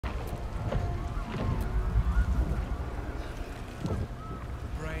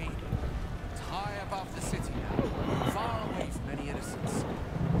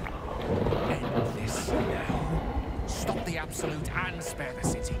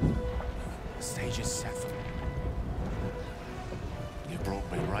stage is set for me. You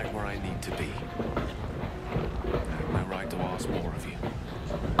brought me right where I need to be. I have no right to ask more of you.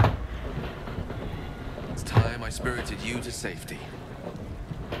 It's time I spirited you to safety.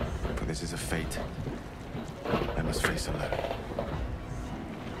 For this is a fate I must face alone.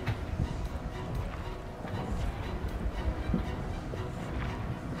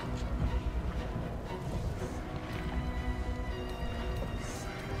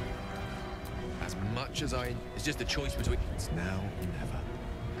 As much as it's just a choice between... It's now or never.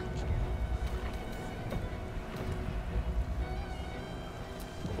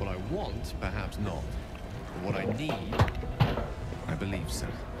 What I want, perhaps not. But what I need, I believe so.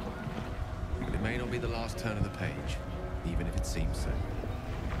 But it may not be the last turn of the page, even if it seems so.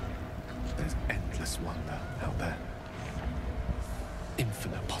 There's endless wonder out there.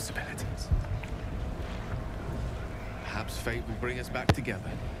 Infinite possibilities. Perhaps fate will bring us back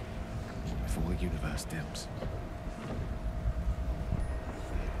together before the universe dims.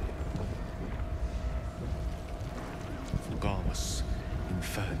 Fulgamus,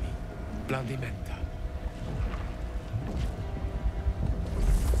 Inferni, Blandimenta.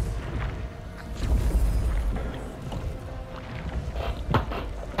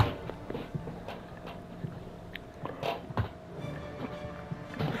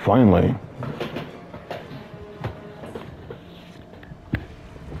 Finally.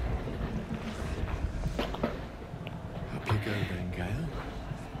 Up you go then, Gale.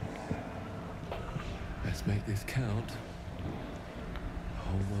 Let's make this count. The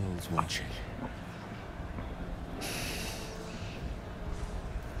whole world's watching.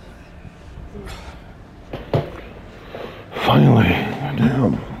 Finally.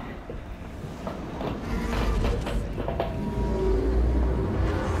 Damn.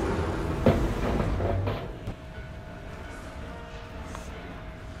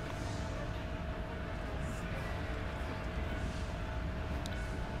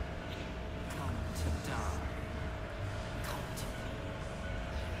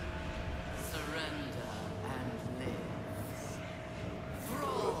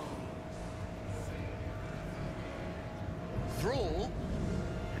 Thrall?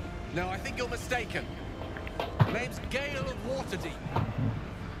 No, I think you're mistaken. Name's Gale of Waterdeep.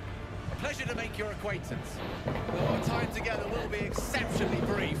 A pleasure to make your acquaintance. Though our time together will be exceptionally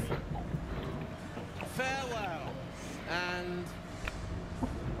brief. Farewell, and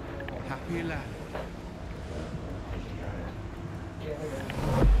happy land.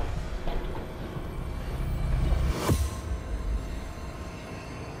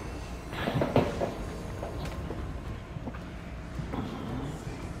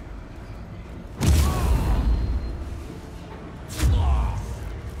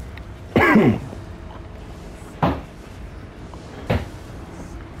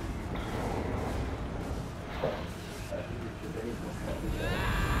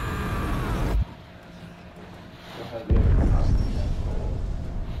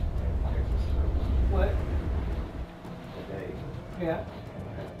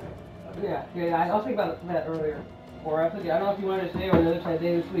 Yeah, I was thinking about that earlier. Or I don't know if you wanted to say or the other side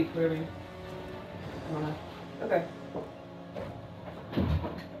day this week, whatever you wanna. Okay.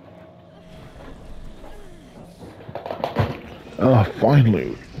 Oh,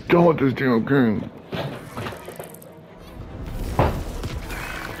 finally. Done with this damn game.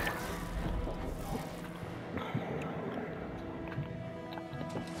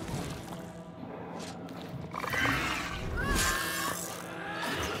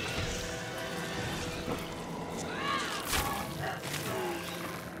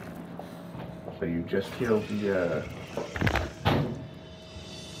 So you just killed the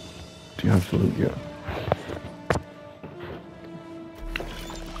absolute, yeah.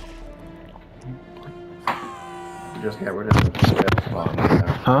 You just got rid of the death spawn.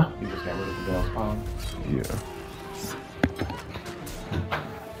 Huh? You just got rid of the death spawn. Yeah.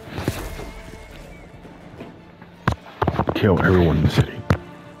 Kill everyone in the city.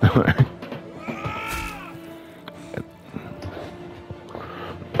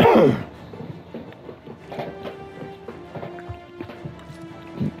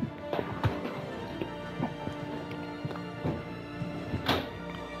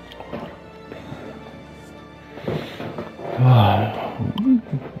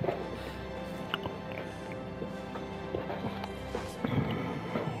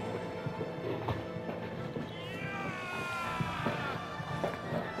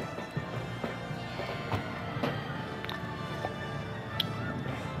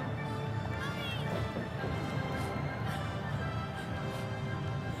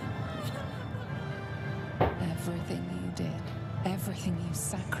 Everything you did, everything you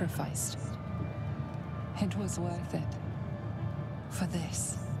sacrificed, It was worth it. For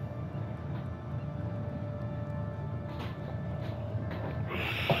this.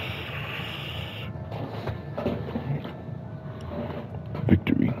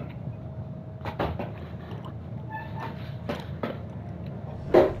 Victory.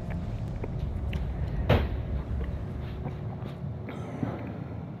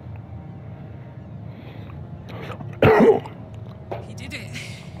 He did it.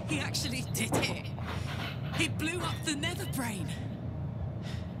 He actually did it. He blew up the nether brain.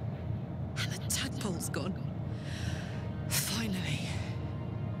 And the tadpole's gone. Finally.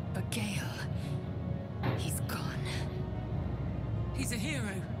 But Gale, he's gone. He's a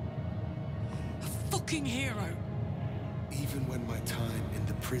hero. A fucking hero. Even when my time in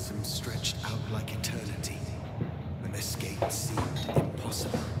the prism stretched out like eternity, when escape seemed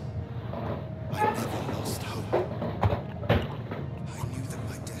impossible, I never lost hope. I knew that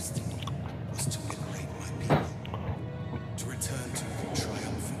my destiny was to liberate my people, to return to them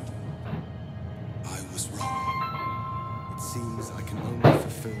triumphant. I was wrong. It seems I can only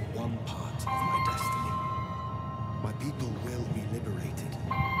fulfill one part of my destiny. My people will be liberated.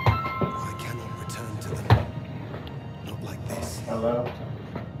 I cannot return to them. Not like this. Hello?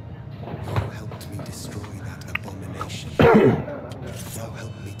 Thou helped me destroy that abomination. Thou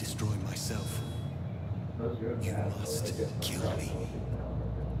helped me destroy myself. You must kill me.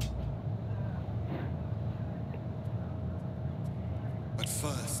 But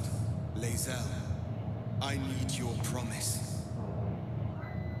first, Lae'zel, I need your promise.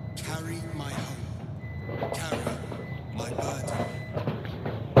 Carry my hope. Carry my burden.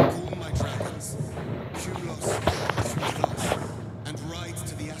 Call my dragons, Kulos, Kulos, and ride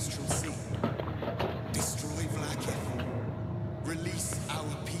to the astral sea. Destroy Vlaakith. Release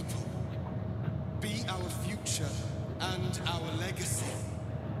our people. Be our future and our legacy.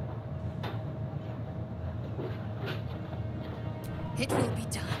 It will be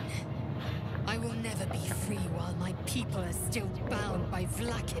done. I will never be free while my people are still bound by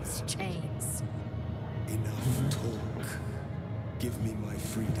Vlaakith's chains. Enough talk. Give me my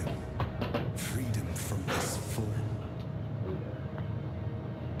freedom. Freedom from this form.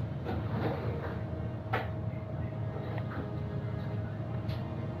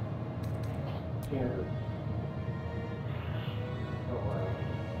 Yeah. Oh, wow.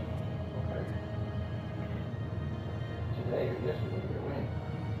 Okay. Today or yesterday, you're winning.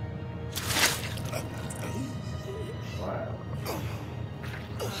 Wow.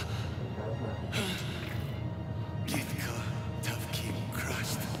 Githka, tough king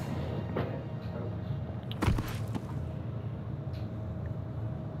crushed.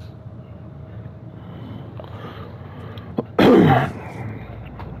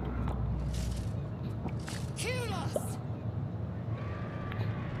 Kulos!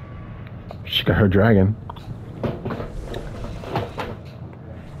 She got her dragon.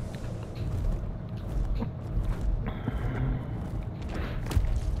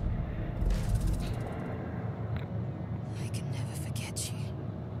 I can never forget you.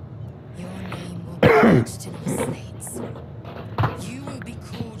 Your name will be etched in our slates. You will be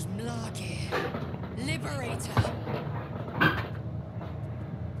called Mlagir, Liberator.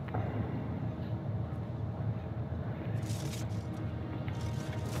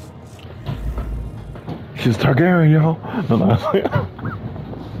 She's Targaryen, y'all. No, no.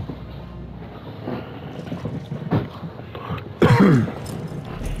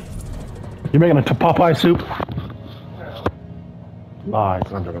 You making a Popeye soup? Lies.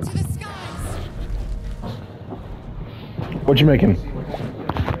 I'm joking. To the skies! What you making? Syrup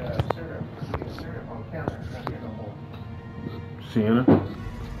on the counter. Not here no more. Sienna.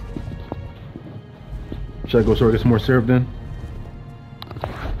 Should I go store get some more syrup then?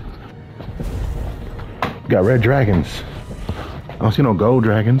 Got red dragons. I don't see no gold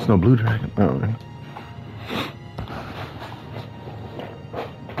dragons, no blue dragon. Oh, man.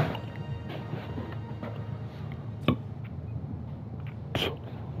 A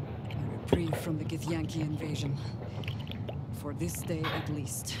reprieve from the Githyanki invasion. For this day at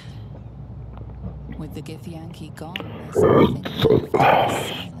least. With the Githyanki gone, there's nothing left but the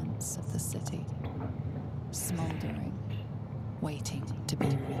silence of the city. Smoldering, waiting to be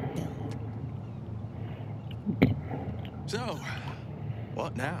rebuilt. So,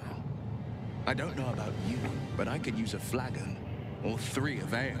 what now? I don't know about you, but I could use a flagon, or 3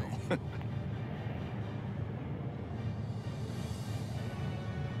 of ale.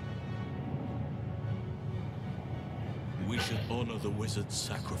 We should honor the wizard's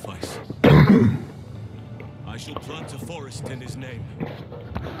sacrifice. I shall plant a forest in his name.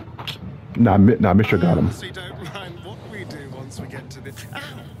 Nah, Mr. got him. Honestly, don't mind what we do once we get to the... Ow!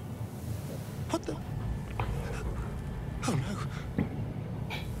 What the... Oh no.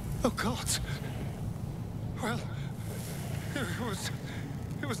 Oh God. Well,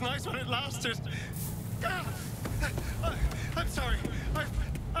 it was nice when it lasted. Ah! I'm sorry.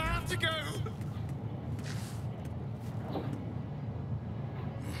 I have to go.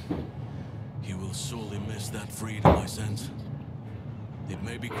 You will sorely miss that freedom, I sense. It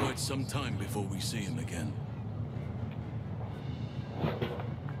may be quite some time before we see him again.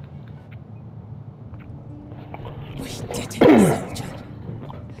 We did it, soldier.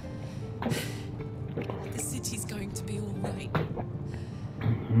 The city's going to be all right.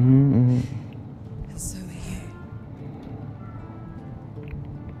 And so are you.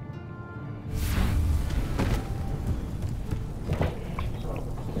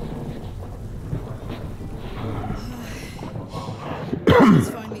 It's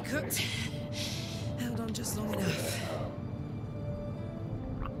finally cooked. Held on just long enough.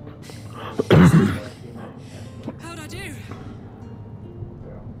 How'd I do?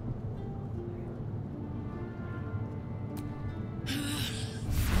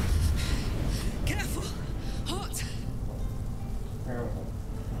 Careful! Hot!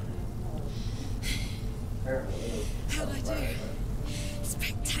 How'd I do?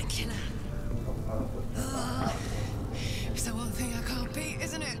 Spectacular. It's the one thing I can't beat,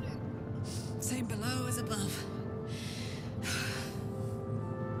 isn't it? Same below as above.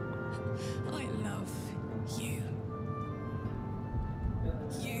 I love you.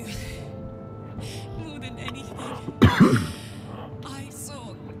 You. More than anything. I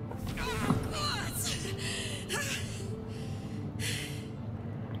saw. Oh, God.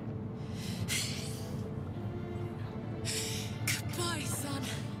 Goodbye, son.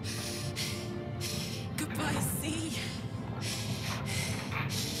 Goodbye, sea.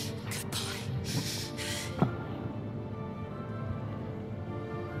 Goodbye.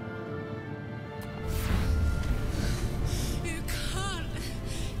 You can't.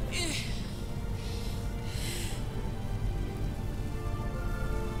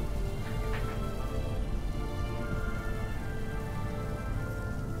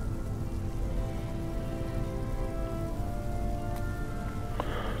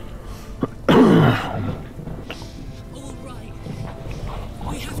 All right.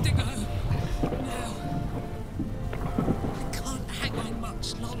 We have to go. Now. We can't hang on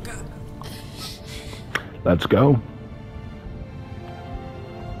much longer. Let's go.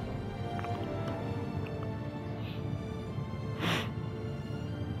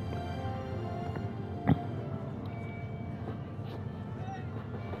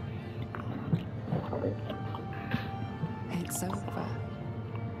 It's over.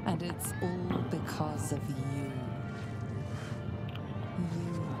 And it's all because of you.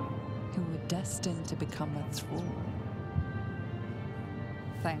 You, who were destined to become a thrall.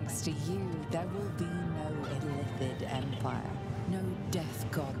 Thanks to you, there will be no Illithid empire, no death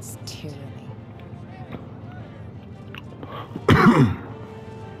god's tyranny.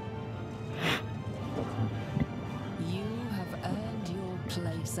 You have earned your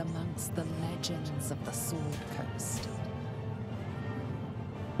place amongst the legends of the Sword Coast.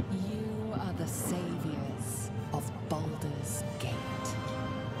 You are the saviors of Baldur's Gate.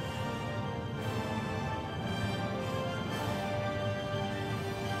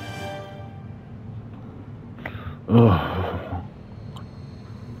 Ugh.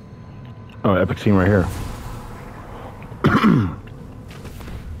 Oh, epic scene right here.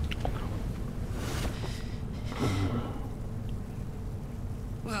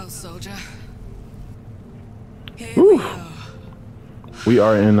 Well, soldier. Here Whew. we are. We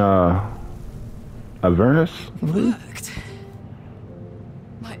are in Avernus. I It believe. worked.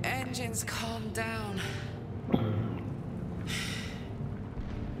 My engines calmed down.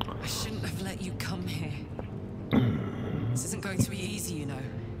 I shouldn't have let you come here. This isn't going to be easy, you know.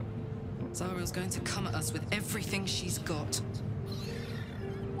 Zariel's going to come at us with everything she's got.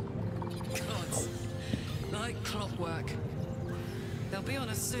 Gods, like clockwork. They'll be on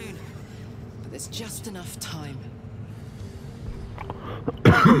us soon, but there's just enough time.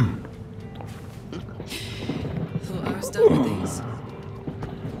 Thought I was done with these.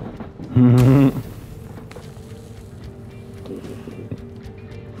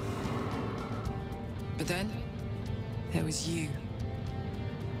 But then, there was you.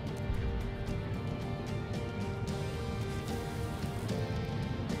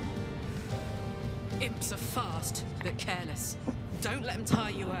 Imps are fast, but careless. Don't let them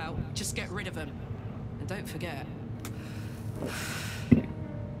tire you out, just get rid of them. And don't forget,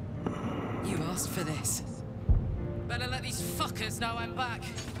 you asked for this. Better let these fuckers know I'm back.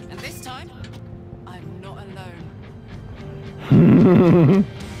 And this time, I'm not alone.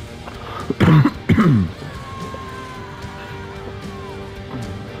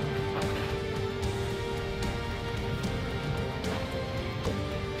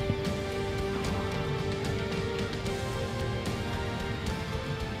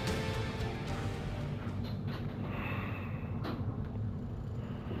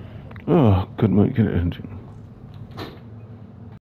 Oh, couldn't make it.